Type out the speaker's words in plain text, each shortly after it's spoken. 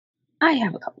I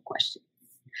have a couple questions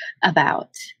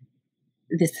about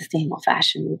the sustainable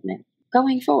fashion movement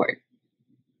going forward.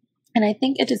 And I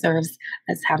think it deserves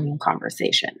us having a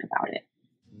conversation about it.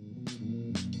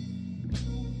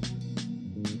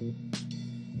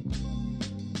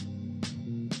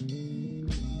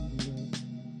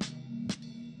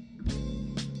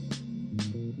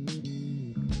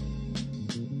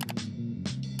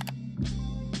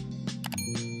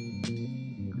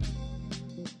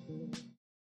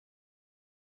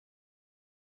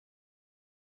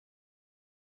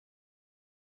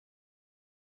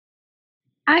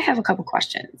 I have a couple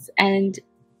questions, and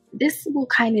this will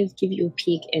kind of give you a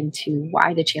peek into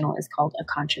why the channel is called A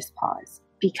Conscious Pause.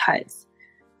 Because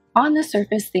on the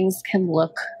surface, things can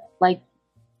look like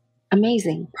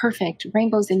amazing, perfect,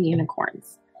 rainbows and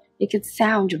unicorns. It could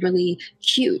sound really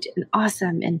cute and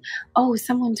awesome, and oh,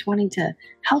 someone's wanting to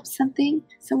help something,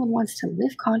 someone wants to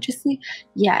live consciously.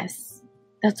 Yes,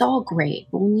 that's all great.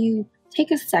 But when you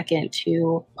take a second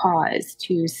to pause,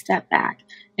 to step back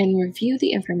and review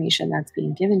the information that's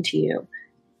being given to you,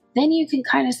 then you can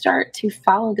kind of start to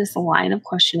follow this line of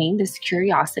questioning, this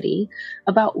curiosity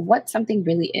about what something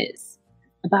really is,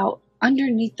 about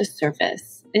underneath the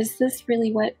surface. Is this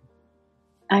really what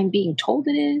I'm being told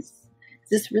it is? Is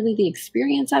this really the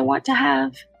experience I want to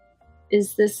have?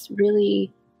 Is this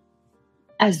really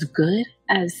as good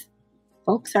as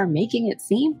folks are making it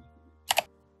seem?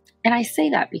 And I say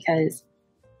that because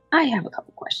I have a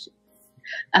couple questions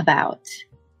about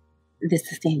the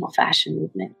sustainable fashion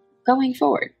movement going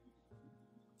forward.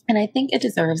 And I think it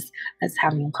deserves us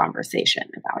having a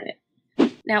conversation about it.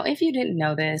 Now, if you didn't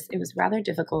know this, it was rather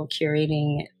difficult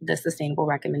curating the sustainable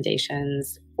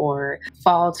recommendations for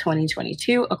fall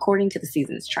 2022 according to the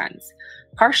season's trends,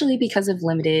 partially because of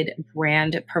limited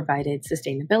brand-provided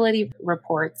sustainability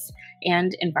reports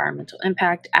and environmental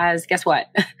impact, as guess what?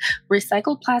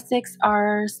 Recycled plastics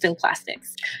are still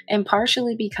plastics, and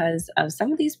partially because of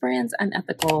some of these brands'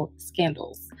 unethical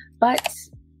scandals. But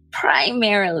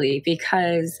primarily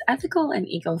because ethical and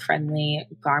eco-friendly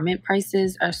garment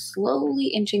prices are slowly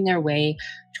inching their way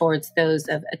towards those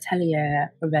of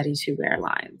Atelier ready-to-wear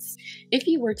lines. If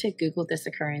you were to Google this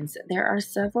occurrence, there are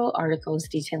several articles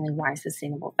detailing why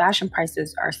sustainable fashion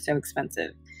prices are so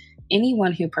expensive.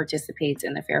 Anyone who participates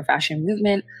in the fair fashion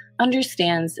movement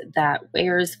understands that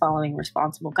wares following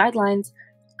responsible guidelines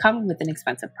come with an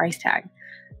expensive price tag.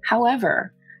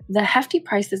 However, the hefty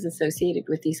prices associated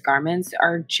with these garments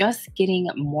are just getting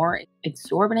more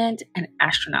exorbitant and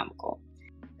astronomical.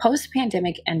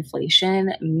 Post-pandemic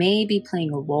inflation may be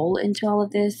playing a role into all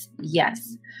of this,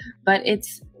 yes, but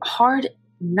it's hard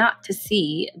not to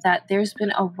see that there's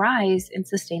been a rise in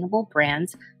sustainable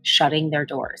brands shutting their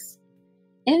doors.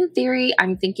 In theory,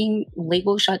 I'm thinking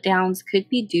label shutdowns could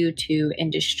be due to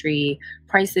industry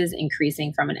prices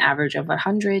increasing from an average of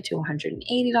 $100 to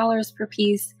 $180 per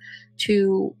piece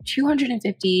to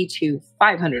 $250 to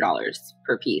 $500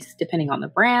 per piece, depending on the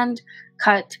brand,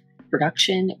 cut,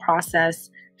 production process,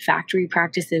 factory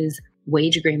practices,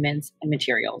 wage agreements, and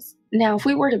materials. Now, if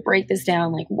we were to break this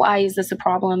down, like, why is this a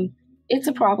problem? It's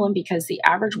a problem because the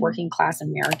average working class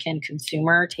American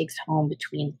consumer takes home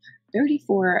between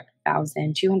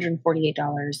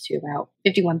 $34,248 to about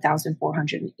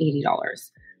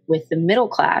 $51,480, with the middle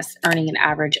class earning an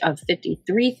average of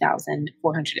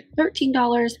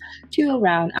 $53,413 to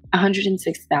around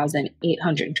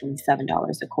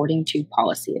 $106,827, according to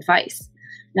policy advice.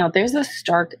 Now, there's a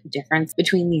stark difference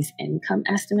between these income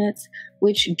estimates,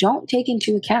 which don't take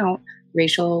into account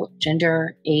racial,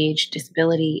 gender, age,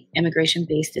 disability,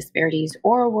 immigration-based disparities,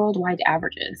 or worldwide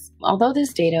averages. Although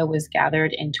this data was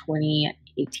gathered in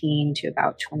 2018 to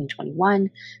about 2021,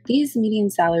 these median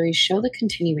salaries show the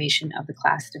continuation of the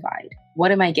class divide.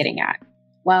 What am I getting at?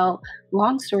 Well,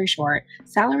 long story short,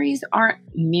 salaries aren't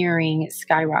mirroring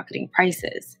skyrocketing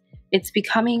prices. It's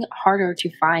becoming harder to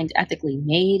find ethically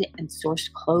made and sourced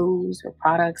clothes or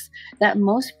products that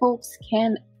most folks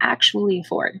can actually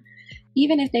afford,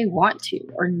 even if they want to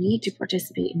or need to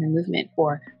participate in the movement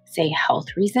for, say,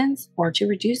 health reasons or to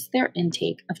reduce their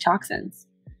intake of toxins.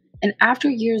 And after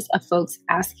years of folks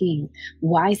asking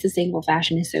why sustainable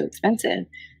fashion is so expensive,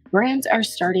 brands are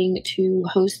starting to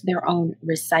host their own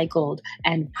recycled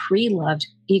and pre-loved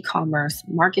e-commerce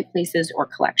marketplaces or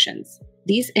collections.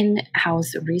 These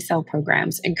in-house resale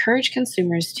programs encourage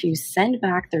consumers to send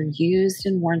back their used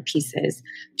and worn pieces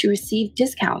to receive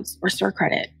discounts or store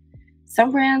credit.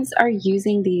 Some brands are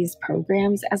using these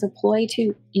programs as a ploy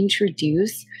to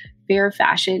introduce fair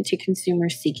fashion to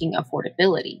consumers seeking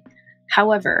affordability.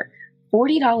 However,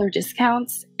 $40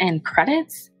 discounts and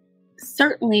credits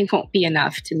certainly won't be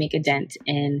enough to make a dent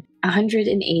in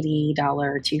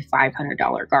 $180 to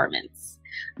 $500 garments.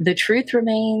 The truth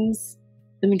remains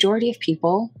the majority of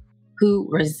people who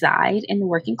reside in the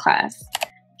working class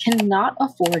cannot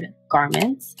afford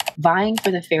garments vying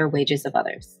for the fair wages of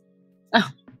others. Oh,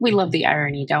 we love the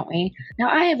irony, don't we? Now,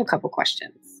 I have a couple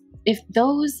questions. If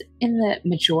those in the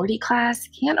majority class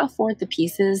can't afford the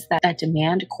pieces that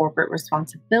demand corporate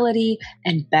responsibility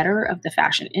and better of the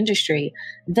fashion industry,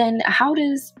 then how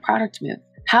does product move?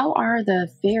 How are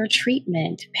the fair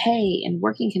treatment, pay, and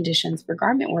working conditions for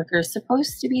garment workers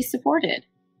supposed to be supported?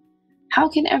 How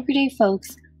can everyday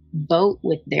folks vote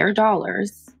with their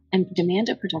dollars and demand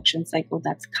a production cycle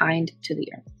that's kind to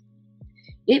the earth?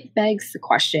 It begs the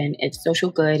question if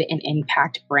social good and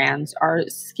impact brands are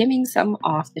skimming some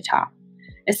off the top,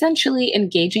 essentially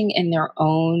engaging in their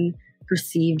own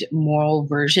perceived moral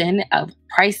version of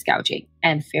price gouging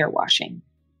and fair washing.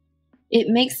 It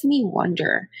makes me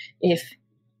wonder if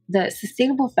the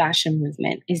sustainable fashion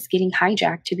movement is getting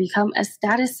hijacked to become a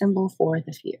status symbol for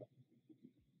the few.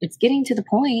 It's getting to the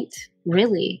point,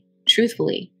 really,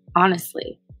 truthfully,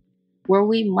 honestly, where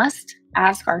we must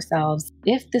ask ourselves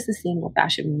if the sustainable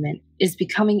fashion movement is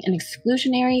becoming an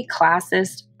exclusionary,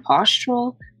 classist,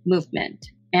 postural movement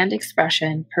and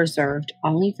expression preserved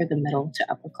only for the middle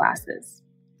to upper classes.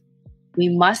 We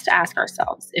must ask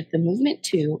ourselves if the movement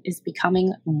too is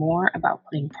becoming more about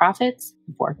putting profits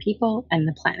before people and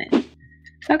the planet.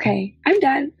 Okay, I'm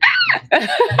done.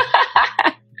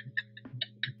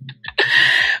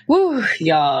 Woo,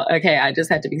 y'all. Okay, I just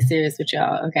had to be serious with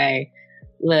y'all. Okay,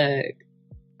 look.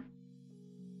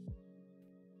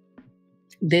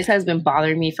 This has been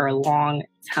bothering me for a long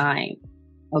time.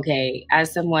 Okay,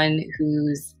 as someone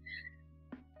whose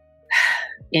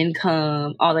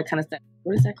income, all that kind of stuff,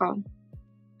 what is that called?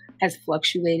 Has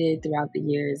fluctuated throughout the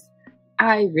years.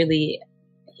 I really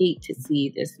hate to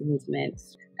see this movement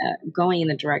going in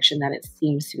the direction that it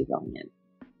seems to be going in.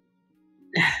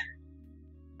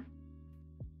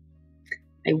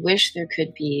 I wish there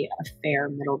could be a fair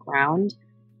middle ground,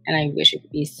 and I wish it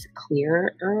could be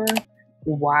clearer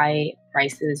why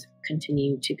prices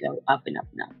continue to go up and up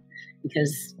and up,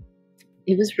 because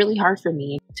it was really hard for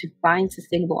me to find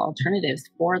sustainable alternatives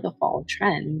for the fall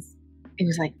trends. It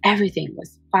was like everything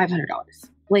was $500,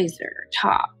 blazer,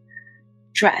 top,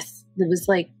 dress. It was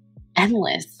like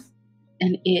endless,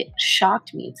 and it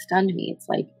shocked me. It stunned me. It's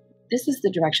like, this is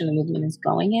the direction the movement is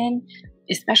going in,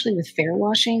 especially with fair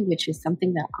washing, which is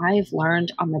something that I've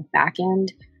learned on the back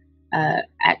end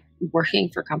at working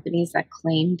for companies that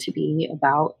claim to be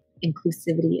about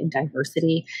inclusivity and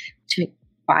diversity, to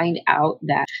find out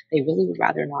that they really would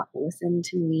rather not listen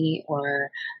to me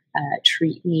or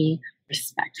treat me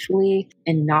respectfully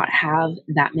and not have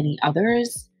that many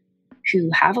others who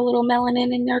have a little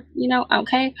melanin in their,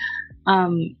 okay.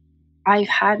 I've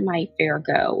had my fair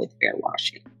go with fair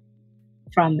washing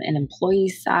from an employee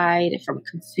side, from a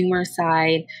consumer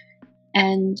side,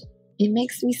 and it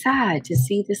makes me sad to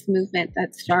see this movement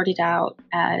that started out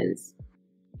as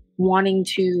wanting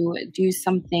to do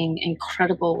something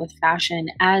incredible with fashion,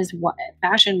 as what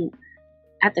fashion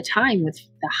at the time, with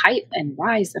the hype and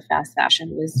rise of fast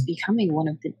fashion, was becoming one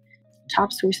of the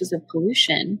top sources of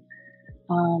pollution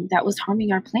that was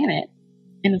harming our planet.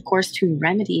 And of course, to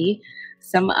remedy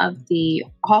some of the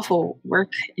awful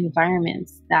work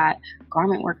environments that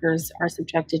garment workers are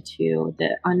subjected to,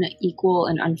 the unequal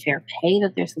and unfair pay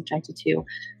that they're subjected to,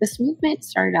 this movement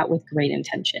started out with great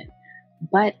intention,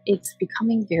 but it's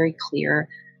becoming very clear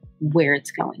where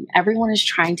it's going. Everyone is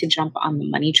trying to jump on the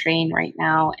money train right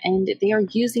now, and they are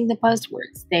using the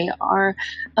buzzwords. They are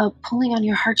pulling on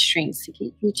your heartstrings to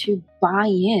get you to buy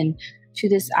in to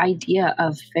this idea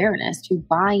of fairness, to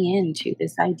buy into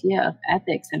this idea of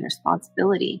ethics and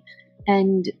responsibility.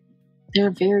 And there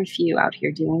are very few out here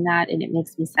doing that, and it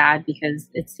makes me sad, because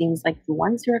it seems like the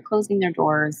ones who are closing their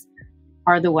doors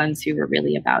are the ones who are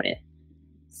really about it.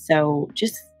 So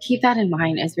just keep that in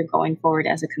mind as you're going forward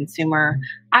as a consumer.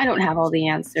 I don't have all the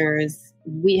answers.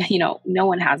 No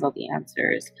one has all the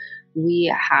answers.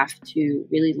 We have to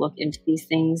really look into these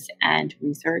things and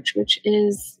research, which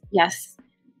is, yes,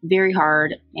 very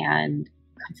hard and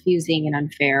confusing and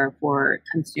unfair for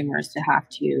consumers to have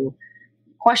to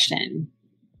question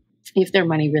if their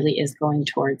money really is going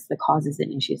towards the causes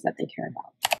and issues that they care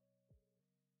about.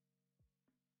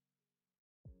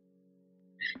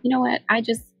 You know what?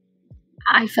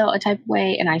 I felt a type of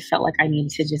way, and I felt like I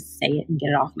needed to just say it and get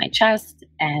it off my chest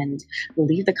and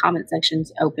leave the comment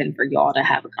sections open for y'all to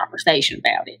have a conversation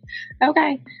about it.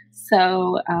 Okay.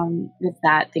 So, with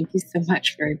that, thank you so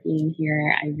much for being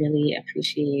here. I really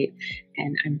appreciate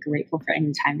and I'm grateful for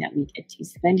any time that we get to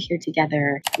spend here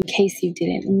together. In case you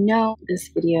didn't know, this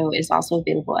video is also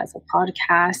available as a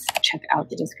podcast. Check out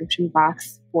the description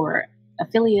box for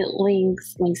affiliate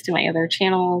links, links to my other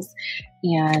channels,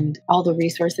 and all the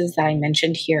resources that I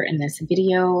mentioned here in this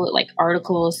video, like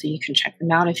articles, so you can check them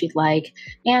out if you'd like,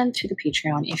 and to the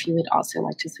Patreon if you would also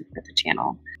like to support the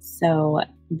channel. So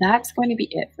that's going to be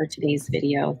it for today's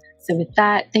video. So with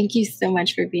that, thank you so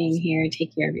much for being here.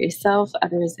 Take care of yourself,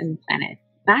 others, and the planet.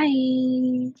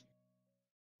 Bye.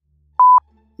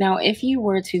 Now, if you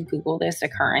were to Google this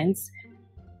occurrence,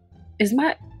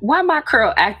 why my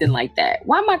curl acting like that?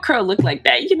 Why my curl look like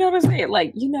that? You know what I'm saying?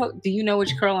 Like, do you know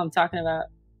which curl I'm talking about?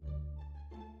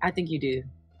 I think you do.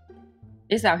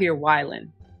 It's out here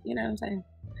wilding. You know what I'm saying?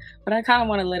 But I kind of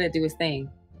want to let it do its thing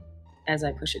as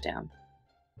I push it down.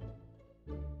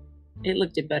 It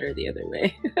looked it better the other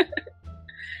way.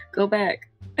 Go back.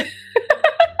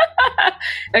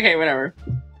 Okay, whatever.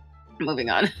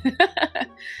 Moving on.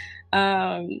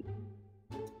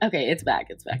 Okay, it's back.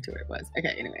 It's back to where it was.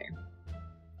 Okay, anyway.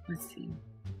 Let's see.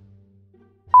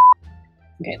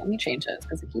 Okay, let me change this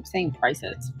because it keeps saying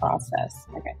prices process.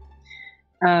 Okay.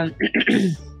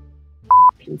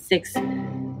 106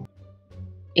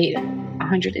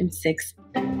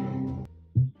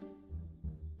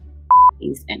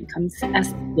 these incomes.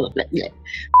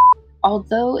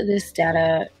 Although this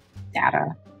data,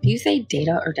 do you say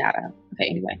data or data? Okay,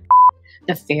 anyway.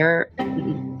 The fair.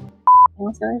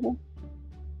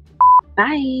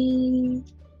 Bye.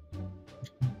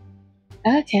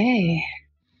 Okay.